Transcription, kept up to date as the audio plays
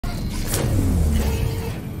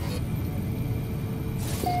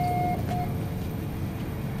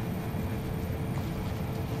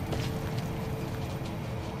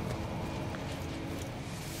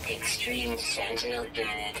Extreme Sentinel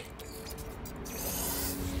Unit.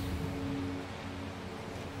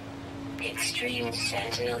 Extreme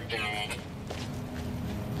Sentinel Unit.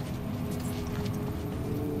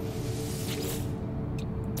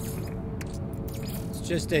 It's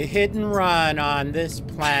just a hit and run on this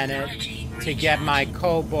planet to get my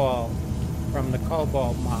cobalt from the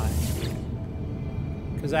cobalt mine.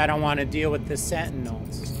 Because I don't want to deal with the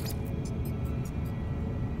Sentinels.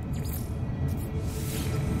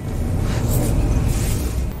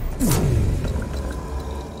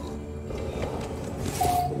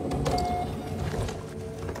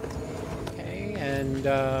 Okay, and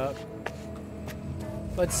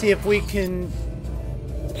let's see if we can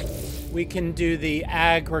do the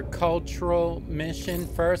agricultural mission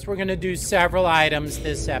first. We're going to do several items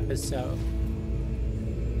this episode.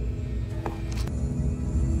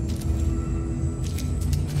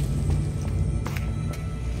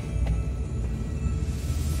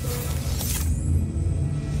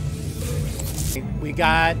 We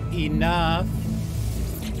got enough.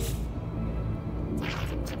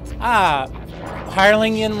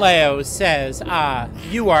 Harlingian Leo says,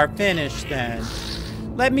 you are finished then.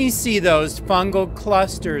 Let me see those fungal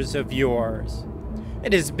clusters of yours.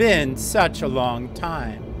 It has been such a long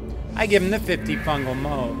time. I give him the 50 fungal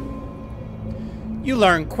mode. You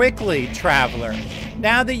learn quickly, traveler.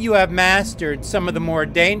 Now that you have mastered some of the more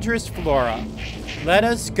dangerous flora, let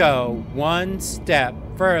us go one step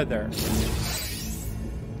further.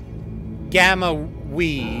 Gamma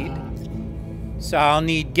weed. So I'll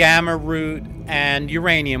need gamma root and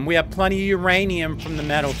uranium. We have plenty of uranium from the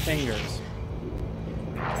metal fingers.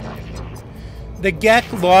 The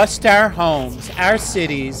Gek lost our homes, our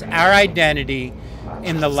cities, our identity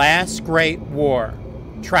in the last great war,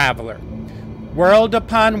 traveler. World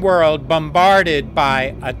upon world bombarded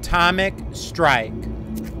by atomic strike.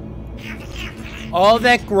 All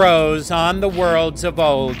that grows on the worlds of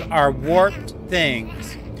old are warped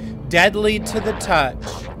things, deadly to the touch,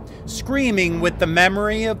 screaming with the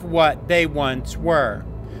memory of what they once were.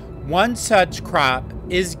 One such crop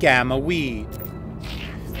is gamma weed.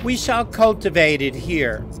 We shall cultivate it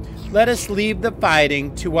here. Let us leave the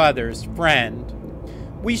fighting to others, friend.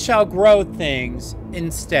 We shall grow things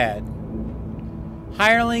instead.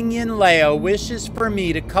 Hirelingen Leo wishes for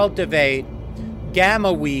me to cultivate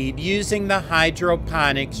gamma weed using the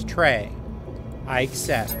hydroponics tray. I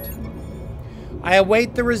accept. I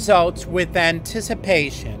await the results with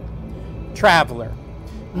anticipation. Traveler,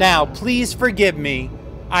 now please forgive me.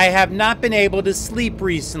 I have not been able to sleep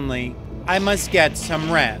recently. I must get some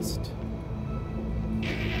rest.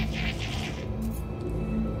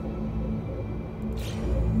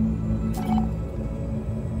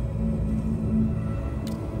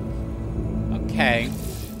 Okay.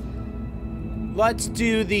 Let's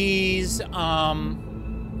do these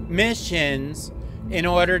missions in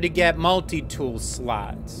order to get multi-tool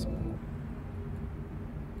slots.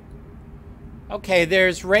 Okay,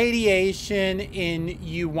 there's radiation in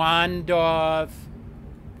Uwandov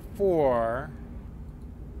 4.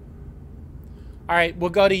 All right,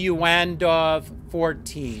 we'll go to Uwandov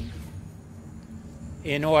 14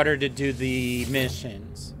 in order to do the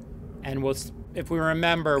missions. And we'll, if we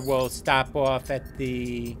remember, we'll stop off at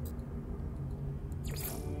the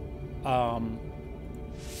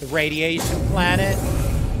radiation planet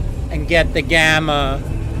and get the gamma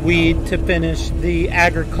weed to finish the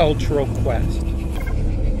agricultural quest.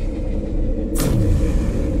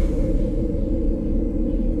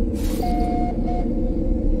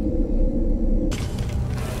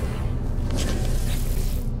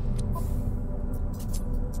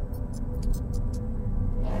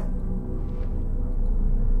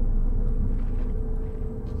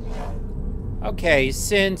 Okay,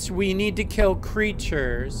 since we need to kill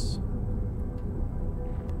creatures,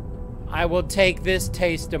 I will take this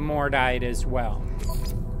taste of Mordite as well.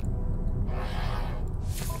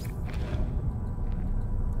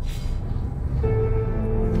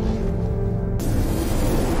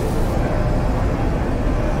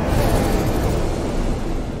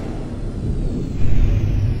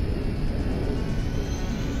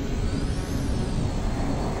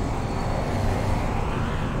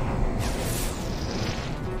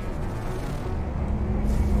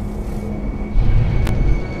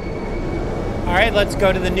 Alright, let's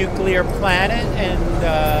go to the nuclear planet and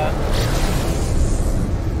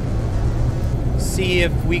see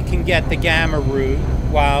if we can get the gamma root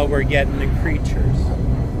while we're getting the creatures.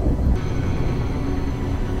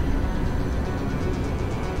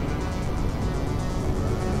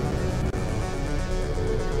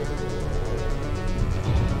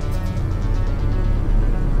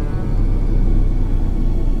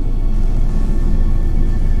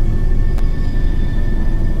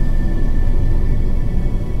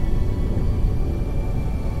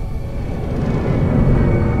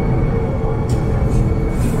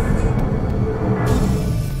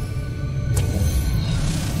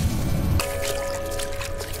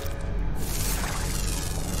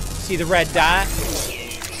 See the red dot?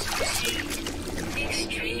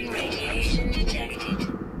 Extreme radiation detected.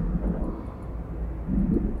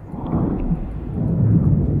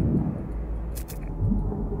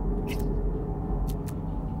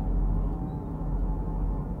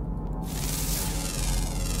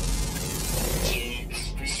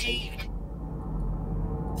 Units received.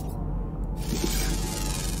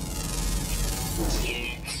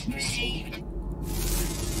 Units received.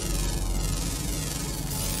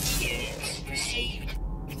 Units received.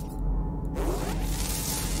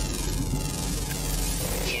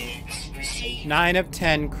 Units received. 9 of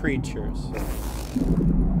 10 creatures.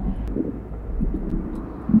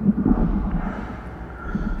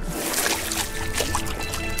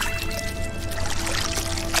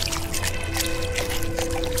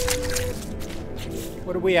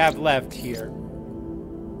 What do we have left here?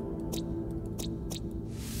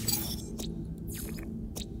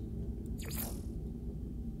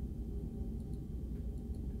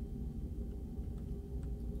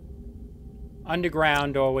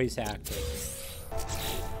 Underground, always active.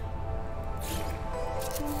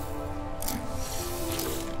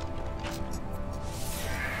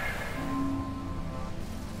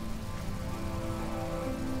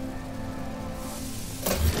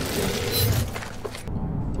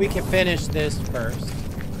 We can finish this first.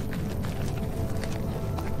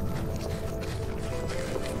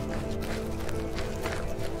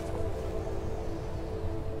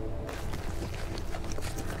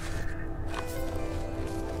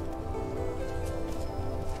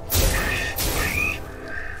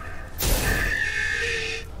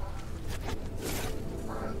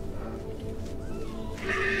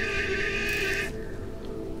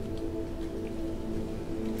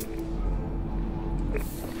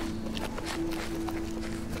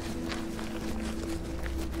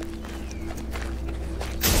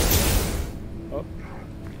 Oh.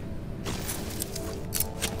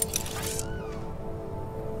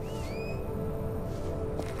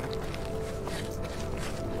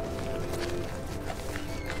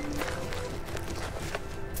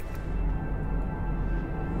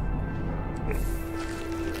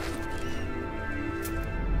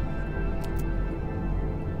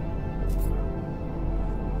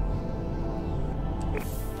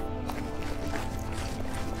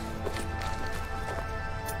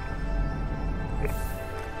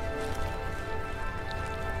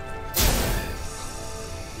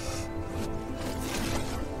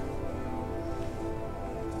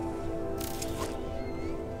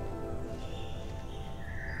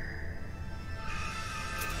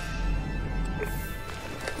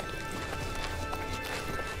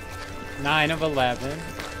 Nine of 11.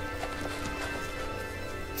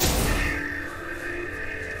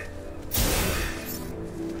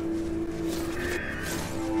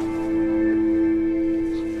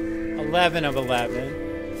 Eleven of 11.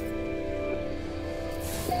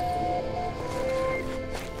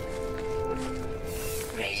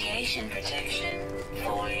 Radiation protection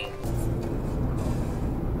falling.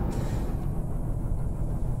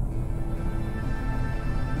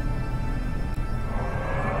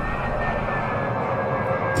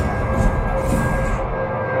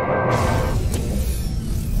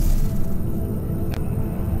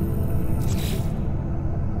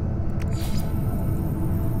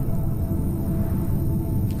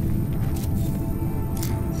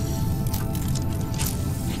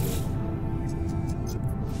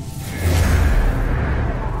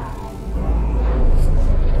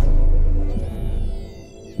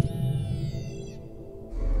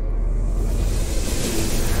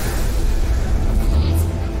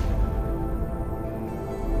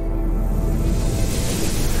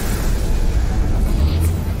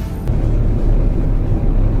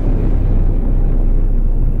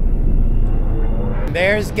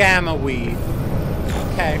 There's gamma weed.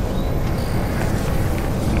 Okay.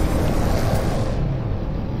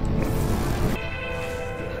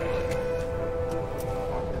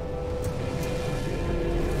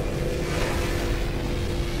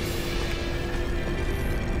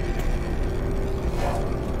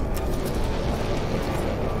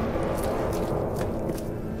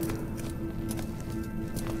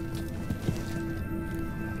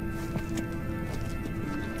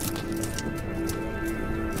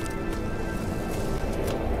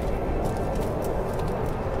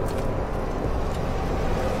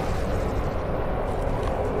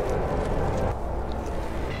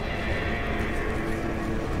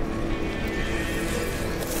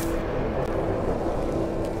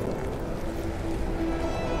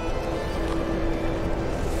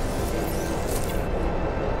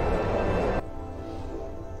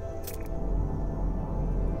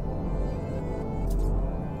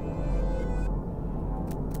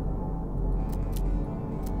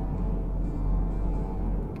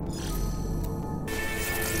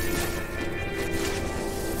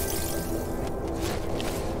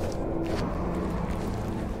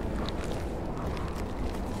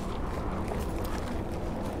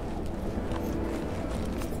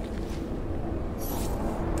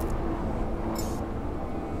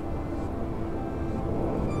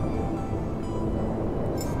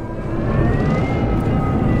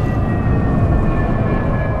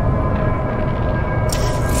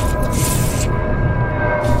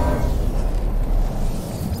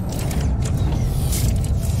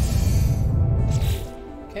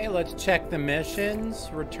 check the missions.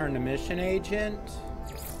 Return to mission agent.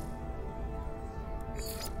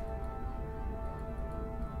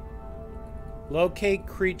 Locate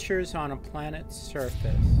creatures on a planet's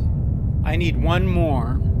surface. I need one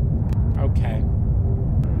more. Okay.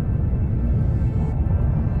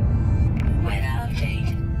 Weather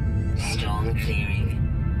update. Storm clearing.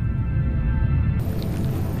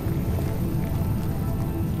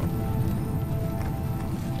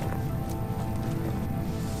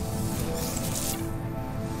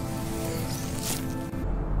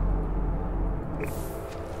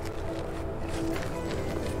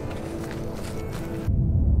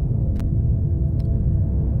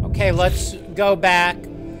 Okay, let's go back.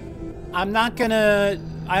 I'm not gonna...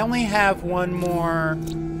 I only have one more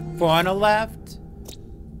fauna left,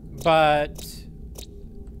 but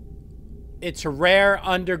it's rare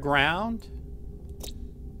underground.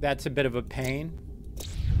 That's a bit of a pain.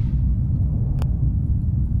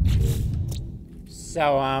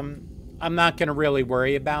 So, I'm not gonna really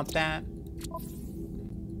worry about that.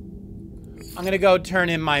 I'm gonna go turn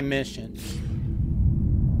in my missions.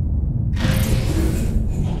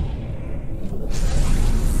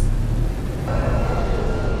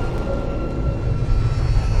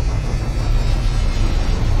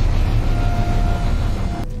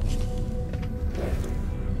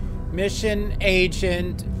 Mission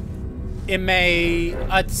Agent Ime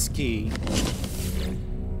Utski.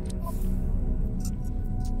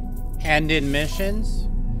 Hand in missions.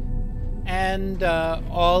 And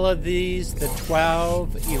all of these, the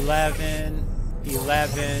 12, 11,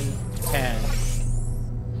 11, 10.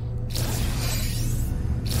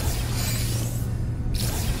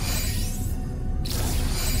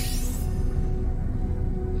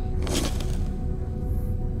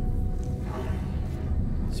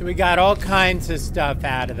 So we got all kinds of stuff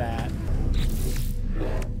out of that.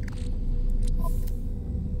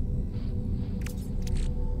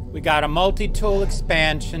 We got a multi-tool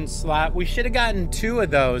expansion slot. We should have gotten 2 of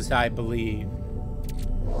those, I believe.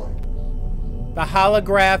 The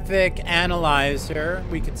holographic analyzer,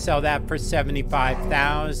 we could sell that for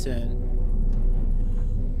 75,000.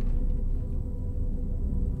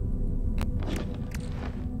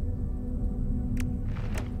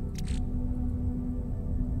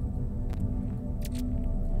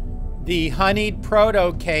 The honeyed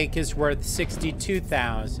proto cake is worth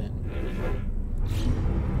 62,000.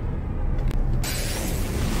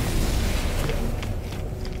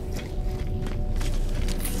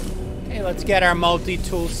 Okay, let's get our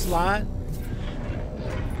multi-tool slot.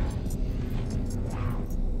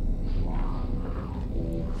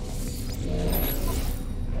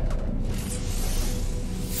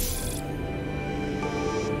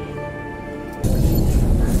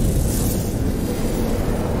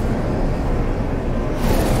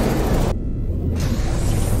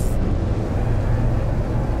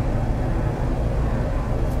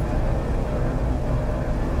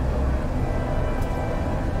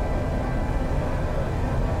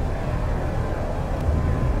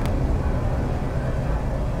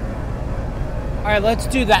 Alright, let's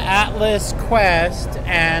do the Atlas quest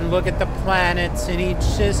and look at the planets in each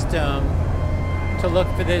system to look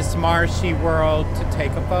for this marshy world to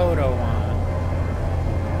take a photo on.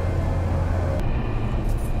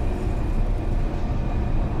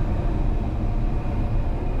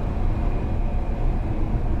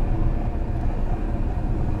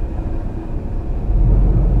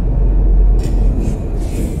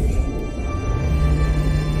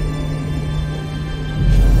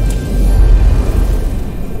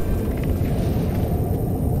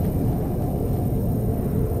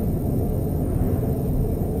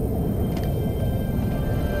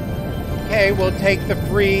 Okay, we'll take the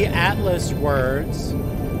free Atlas words.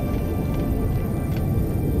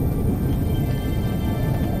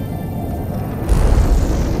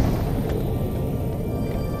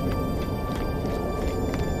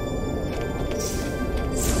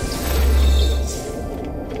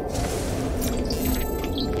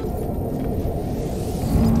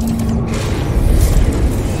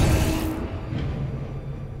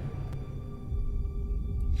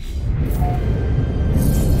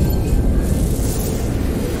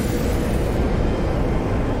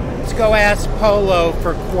 Go ask Polo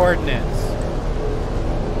for coordinates.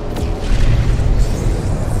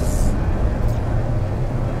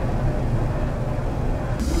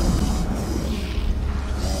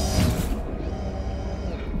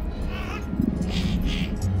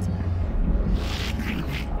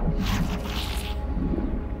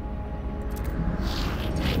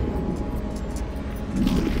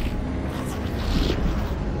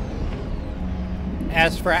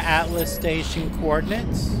 Ask for Atlas Station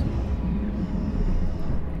coordinates.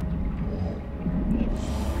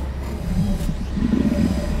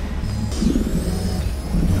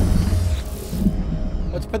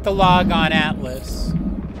 put the log on Atlas.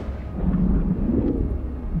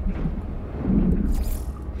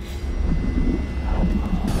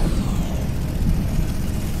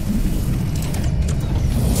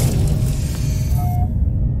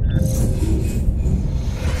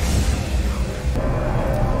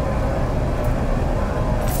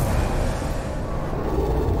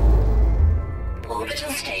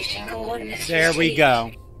 Orbital station coordinates. There we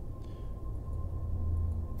go.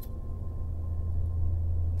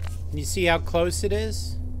 You see how close it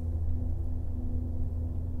is?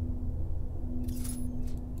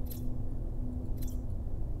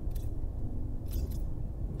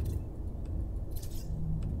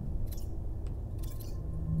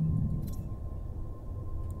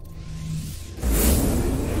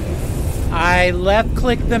 I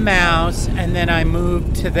left-click the mouse and then I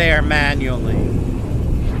moved to there manually.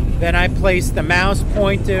 Then I placed the mouse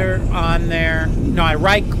pointer on there. No, I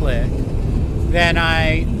right-click. Then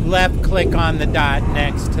I left-click on the dot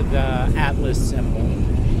next to the Atlas symbol.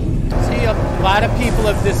 See, a lot of people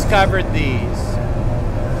have discovered these.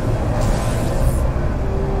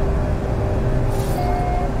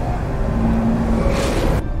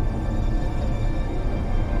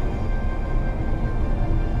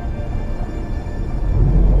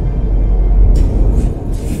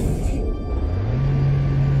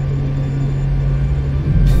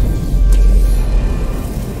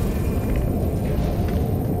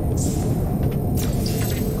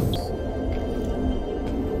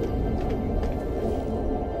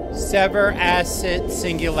 Sever asset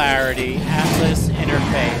singularity, Atlas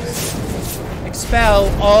interface. Expel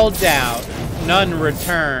all doubt, none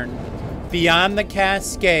return. Beyond the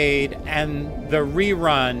cascade and the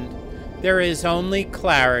rerun, there is only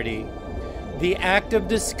clarity. The act of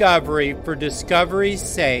discovery for discovery's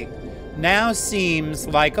sake now seems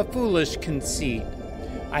like a foolish conceit.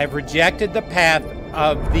 I have rejected the path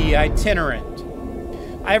of the itinerant.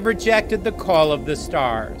 I have rejected the call of the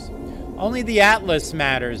stars. Only the Atlas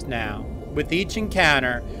matters now. With each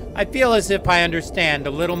encounter, I feel as if I understand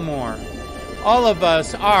a little more. All of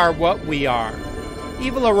us are what we are.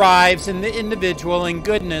 Evil arrives in the individual and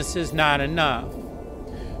goodness is not enough.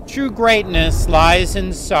 True greatness lies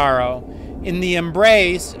in sorrow, in the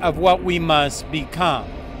embrace of what we must become.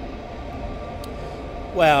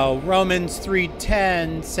 Well, Romans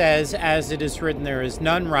 3:10 says, as it is written, there is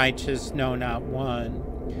none righteous, no, not one.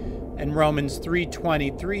 And Romans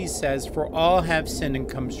 3:23 says, for all have sinned and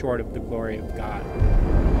come short of the glory of God.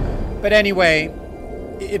 But anyway,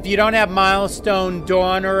 if you don't have milestone,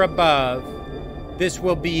 dawn, or above, this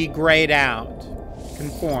will be grayed out.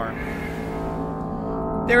 Conform.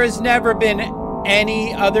 There has never been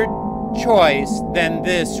any other choice than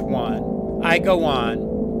this one. I go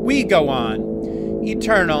on. We go on.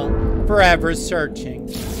 Eternal, forever searching.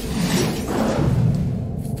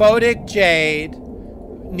 Photic jade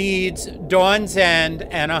needs Dawn's End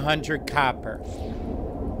and 100 copper.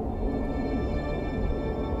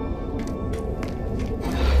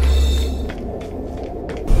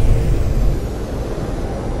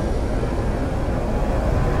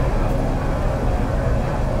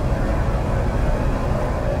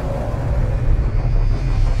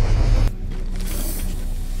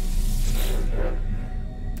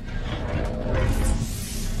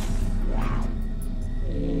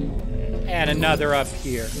 And another up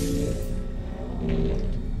here.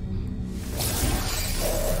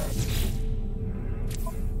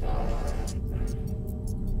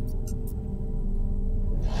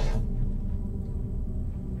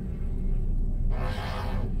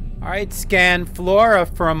 All right, scan Flora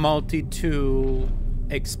for a multi-tool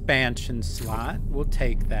expansion slot. We'll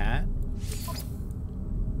take that.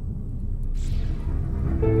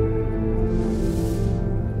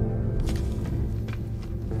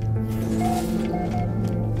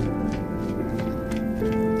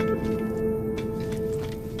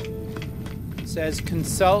 It says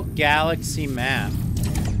consult galaxy map.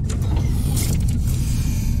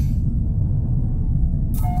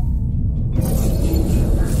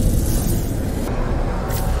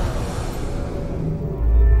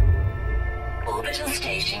 Orbital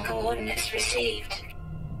station coordinates received.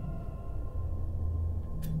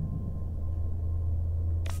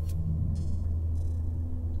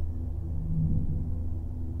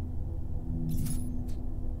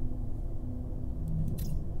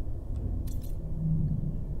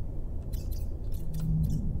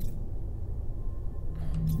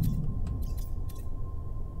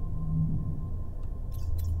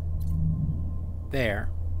 There.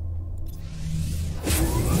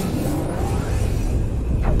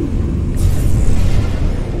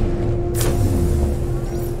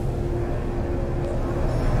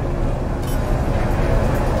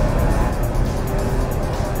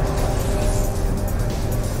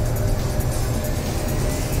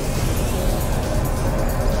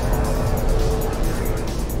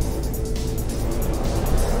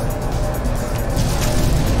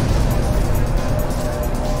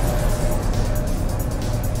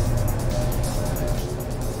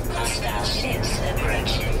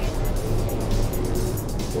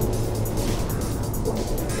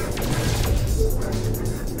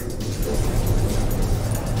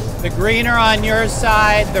 The green are on your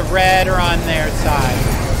side, the red are on their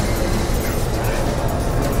side.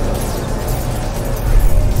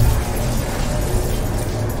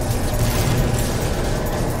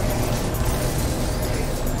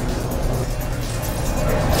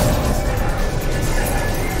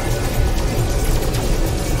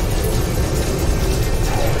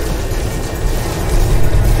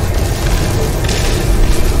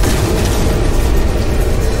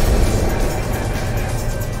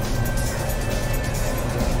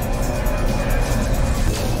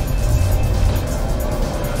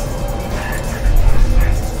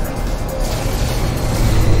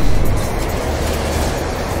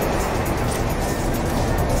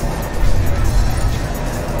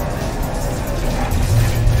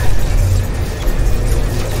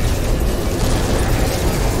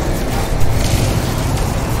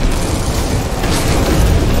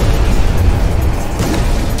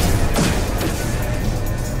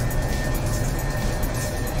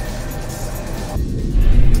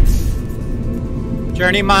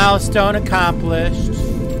 Journey milestone accomplished.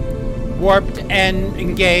 Warped and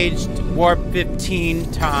engaged warp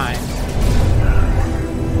 15 times.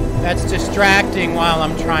 That's distracting while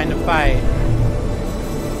I'm trying to fight.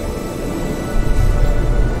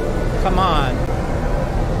 Come on.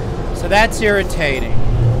 So that's irritating.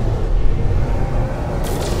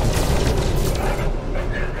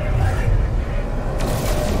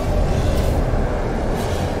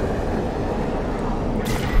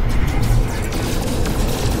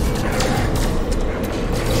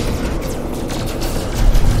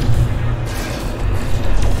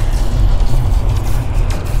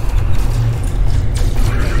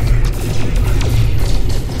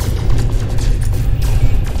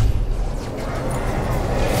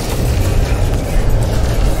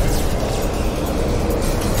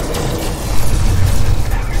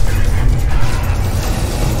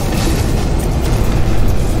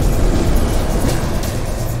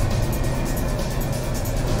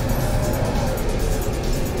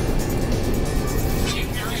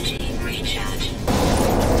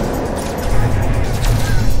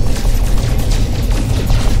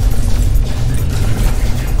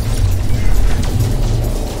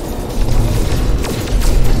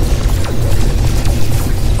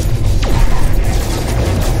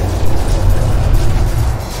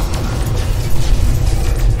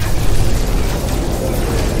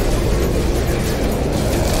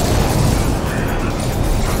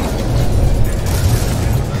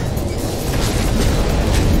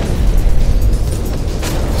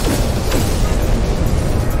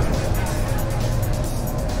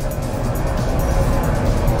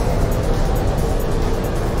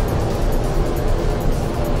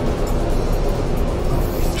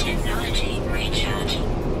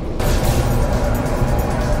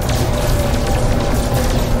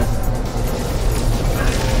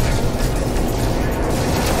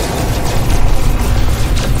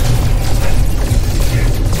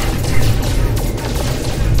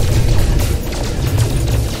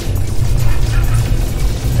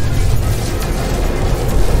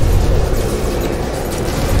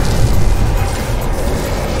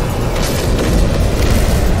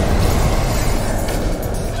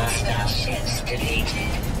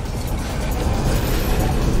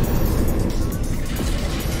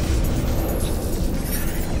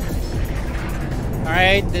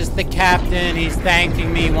 Alright, this is the captain. He's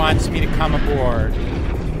thanking me, wants me to come aboard.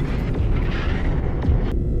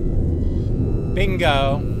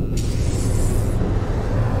 Bingo.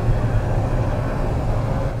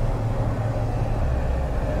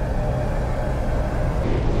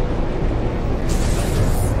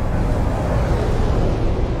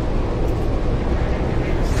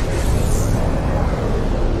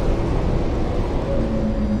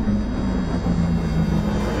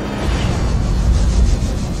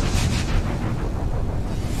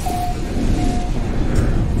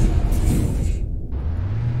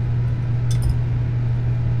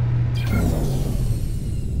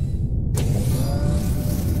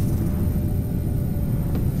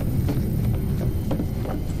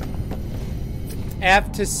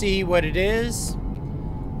 F to see what it is.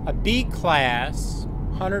 A B class,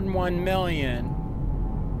 101 million.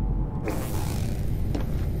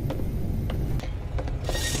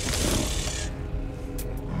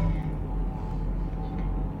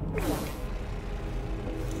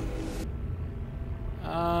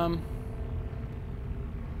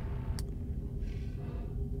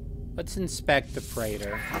 Let's inspect the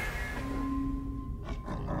freighter.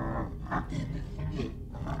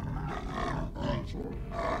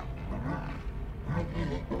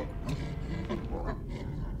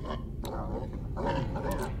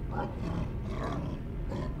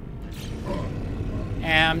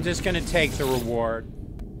 I'm just gonna take the reward.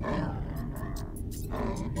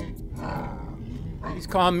 He's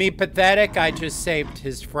calling me pathetic. I just saved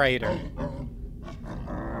his freighter.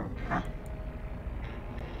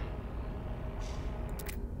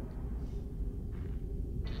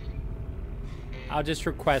 I'll just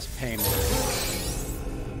request payment.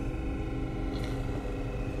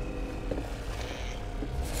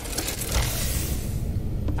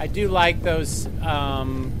 I do like those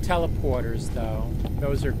teleporters, though.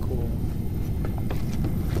 Those are cool.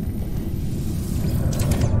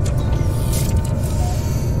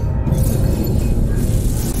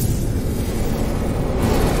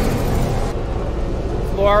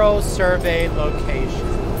 Floral survey location.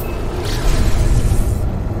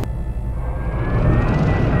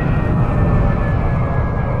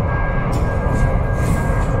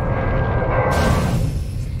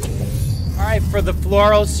 For the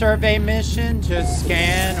floral survey mission, just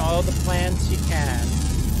scan all the plants you can.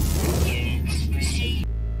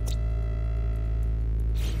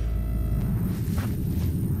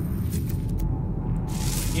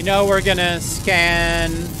 You know we're gonna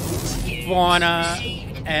scan fauna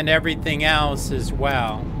and everything else as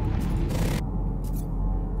well.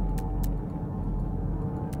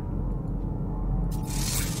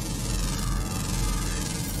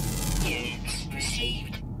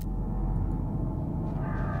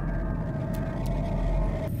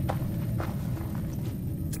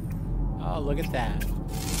 Oh, look at that.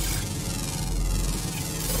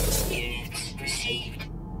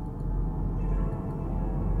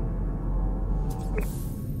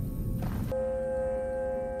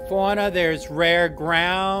 Fauna, there's rare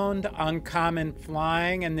ground, uncommon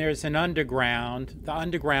flying, and there's an underground. The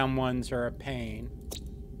underground ones are a pain.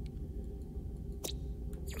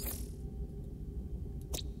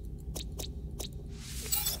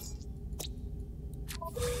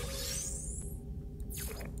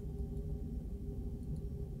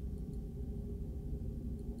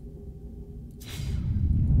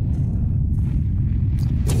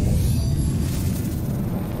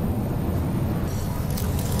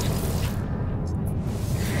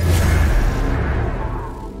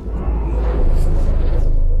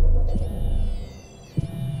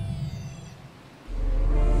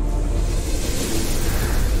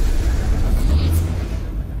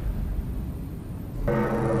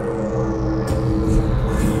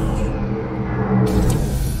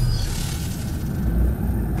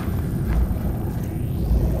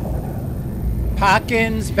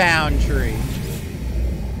 Hawkins boundary.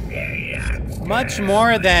 Much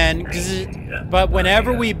more than, but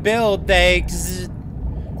whenever we build, they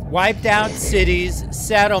wiped out cities,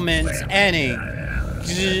 settlements, any.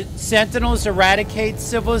 Sentinels eradicate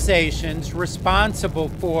civilizations responsible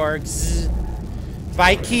for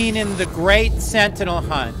Viking in the Great Sentinel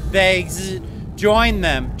Hunt. They join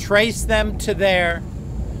them, trace them to the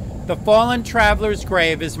fallen traveler's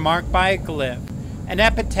grave is marked by a glyph. An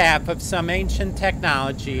epitaph of some ancient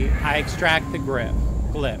technology. I extract the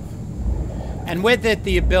glyph. And with it,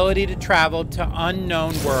 the ability to travel to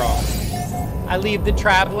unknown worlds. I leave the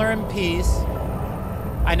traveler in peace.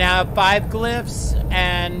 I now have 5 glyphs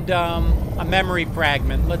and a memory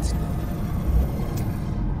fragment. Let's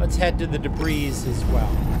head to the debris as well.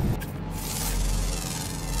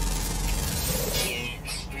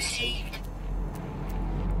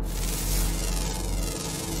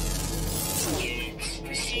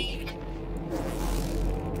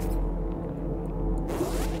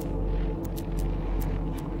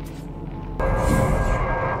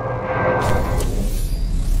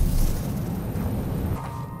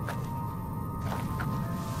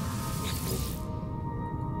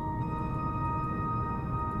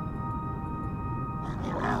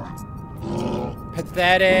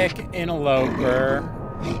 Pathetic interloper.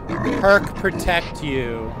 Perk protect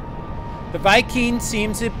you. The Viking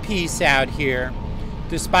seems at peace out here,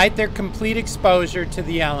 despite their complete exposure to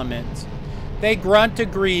the elements. They grunt a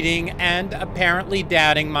greeting and, apparently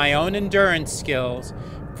doubting my own endurance skills,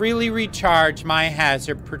 freely recharge my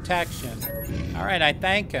hazard protection. All right, I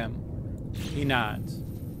thank him. He nods.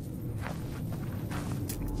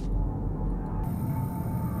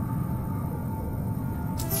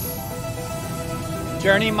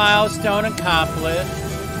 Journey milestone accomplished.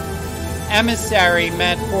 Emissary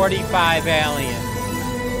met 45 aliens.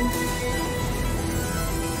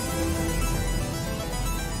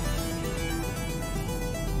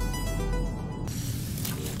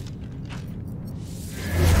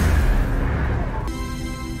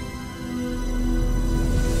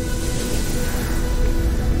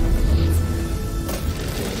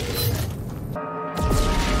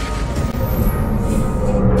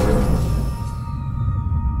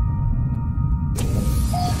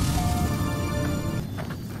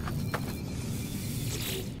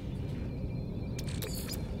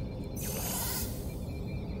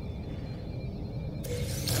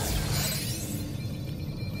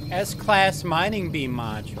 S-class mining beam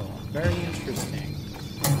module. Very interesting.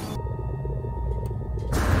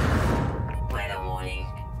 Weather warning.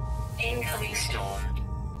 Incoming storm.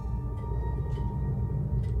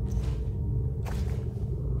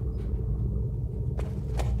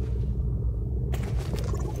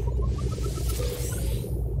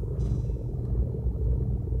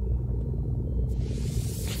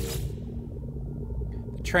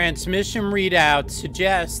 Transmission readout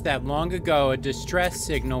suggests that long ago a distress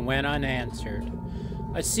signal went unanswered.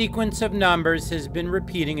 A sequence of numbers has been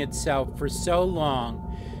repeating itself for so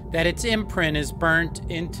long that its imprint is burnt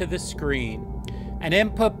into the screen. An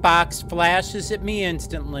input box flashes at me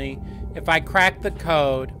instantly. If I crack the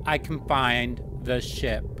code, I can find the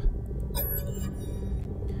ship.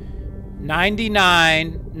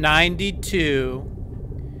 99,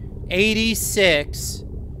 92, 86,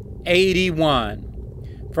 81.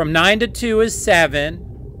 From 9 to 2 is 7.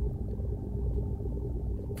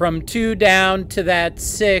 From 2 down to that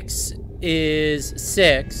 6 is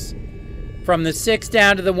 6. From the 6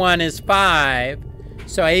 down to the 1 is 5.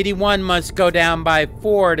 So 81 must go down by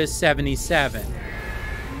 4 to 77.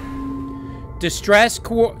 Distress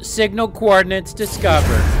signal coordinates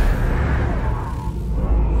discovered.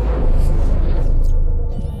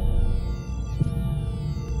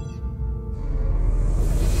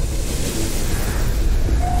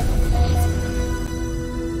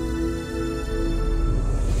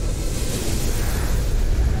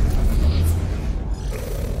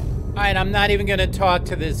 Alright, I'm not even going to talk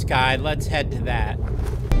to this guy. Let's head to that.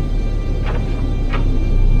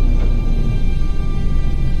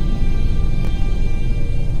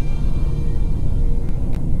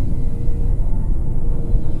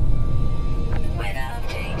 Weather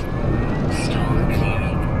update. Storm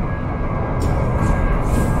clearing.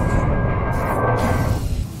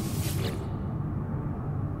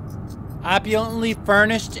 Opulently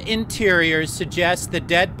furnished interiors suggest the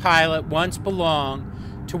dead pilot once belonged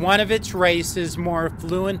to one of its race's more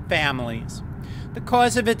affluent families. The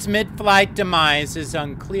cause of its mid-flight demise is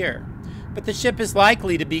unclear, but the ship is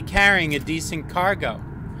likely to be carrying a decent cargo.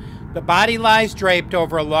 The body lies draped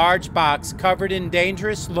over a large box covered in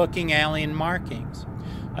dangerous-looking alien markings.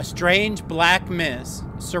 A strange black mist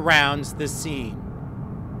surrounds the scene.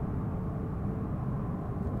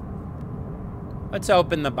 Let's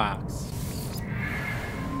open the box.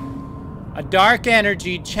 A dark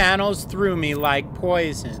energy channels through me like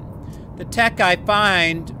poison. The tech I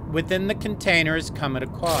find within the container has come at a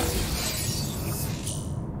cost.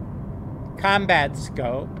 Combat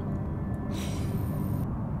scope.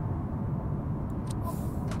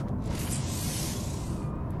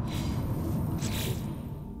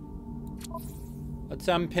 Let's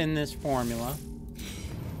unpin this formula.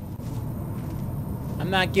 I'm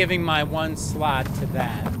not giving my one slot to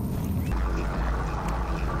that.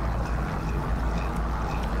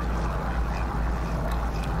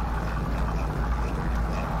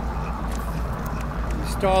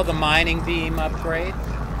 Install the mining beam upgrade.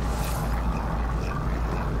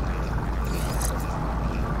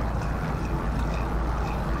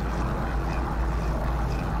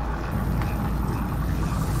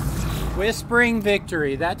 Whispering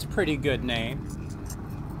Victory, that's a pretty good name.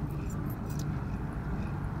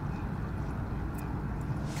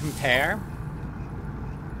 Compare.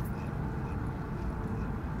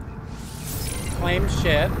 Claim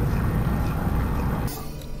ship.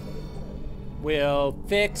 We'll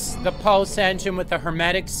fix the pulse engine with a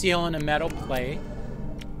hermetic seal and a metal plate.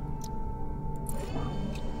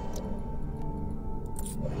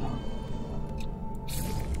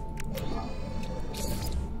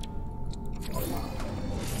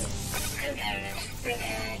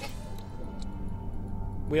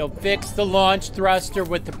 We'll fix the launch thruster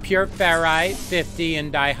with the pure ferrite 50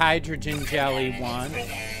 and dihydrogen jelly 1.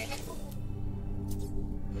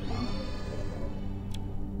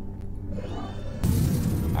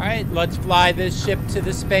 Alright, let's fly this ship to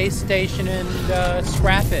the space station and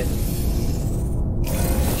scrap it.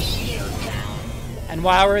 And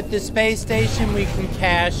while we're at the space station, we can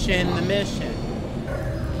cash in the mission.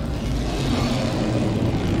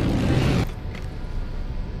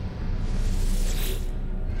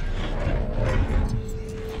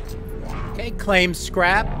 Okay, claim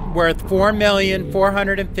scrap worth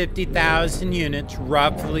 4,450,000 units,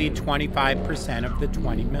 roughly 25% of the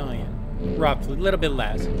 20 million. Roughly, a little bit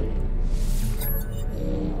less.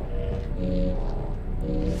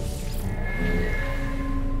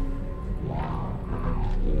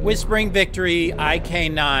 Whispering Victory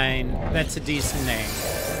IK9, that's a decent name.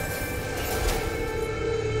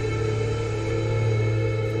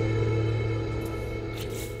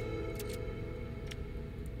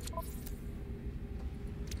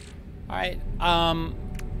 Alright,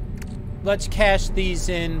 let's cash these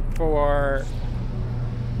in for...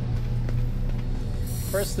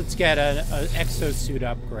 First, let's get an exosuit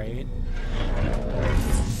upgrade.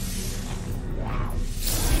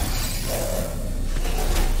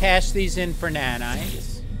 Cash these in for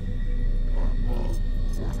nanites.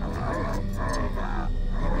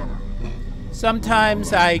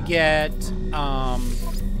 Sometimes I get,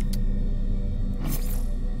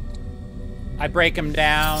 I break them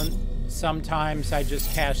down. Sometimes I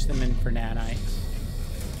just cash them in for nanites.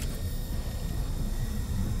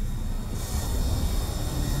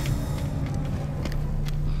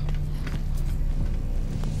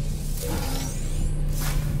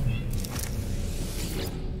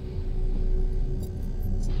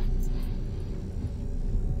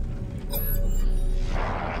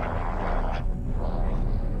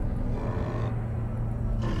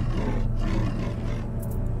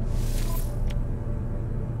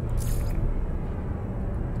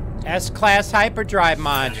 S-Class Hyperdrive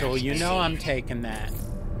module, you know I'm taking that.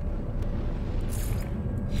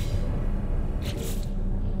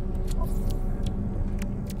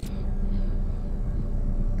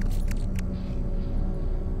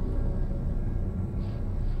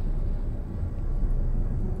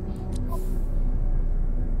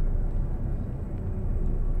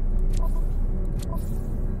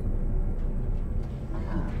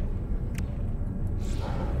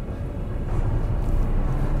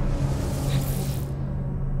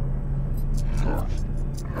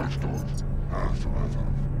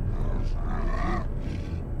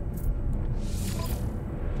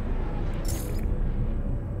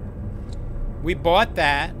 We bought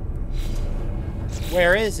that.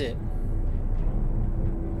 Where is it?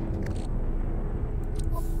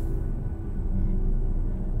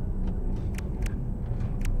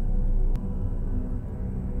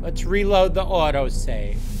 Let's reload the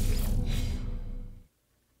autosave.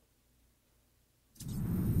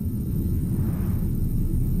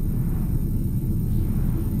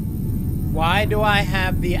 Why do I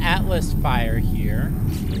have the Atlas fire here?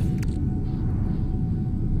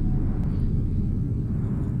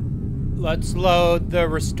 Let's load the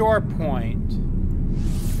restore point.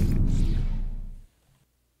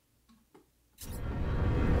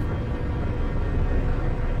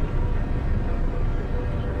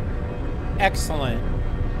 Excellent.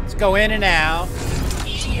 Let's go in and out.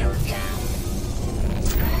 Shield down.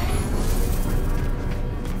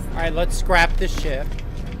 All right, let's scrap the ship.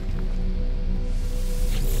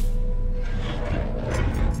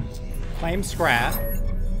 Claim scrap.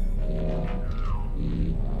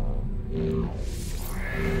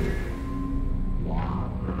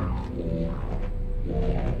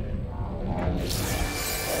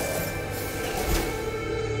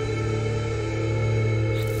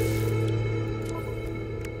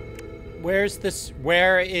 Where's this?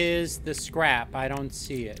 Where is the scrap? I don't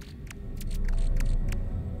see it.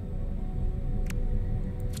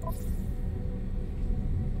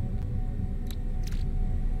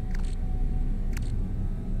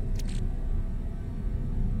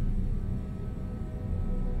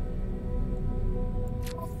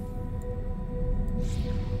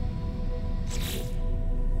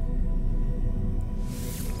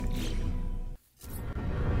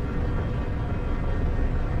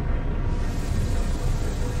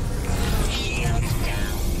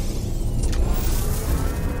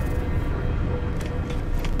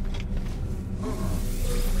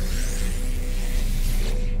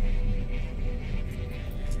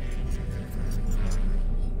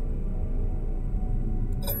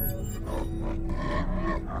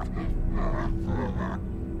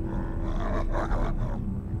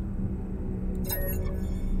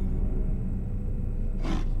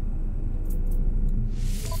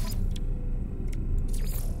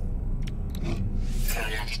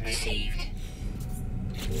 Received.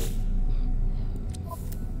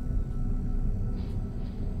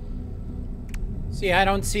 See, I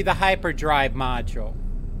don't see the hyperdrive module.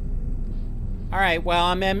 All right, well,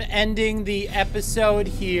 I'm ending the episode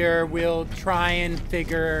here. We'll try and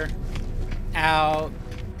figure out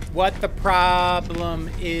what the problem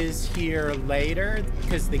is here later,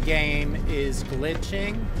 because the game is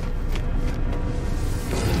glitching.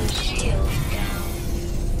 Shield down.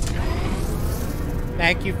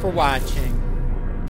 Thank you for watching.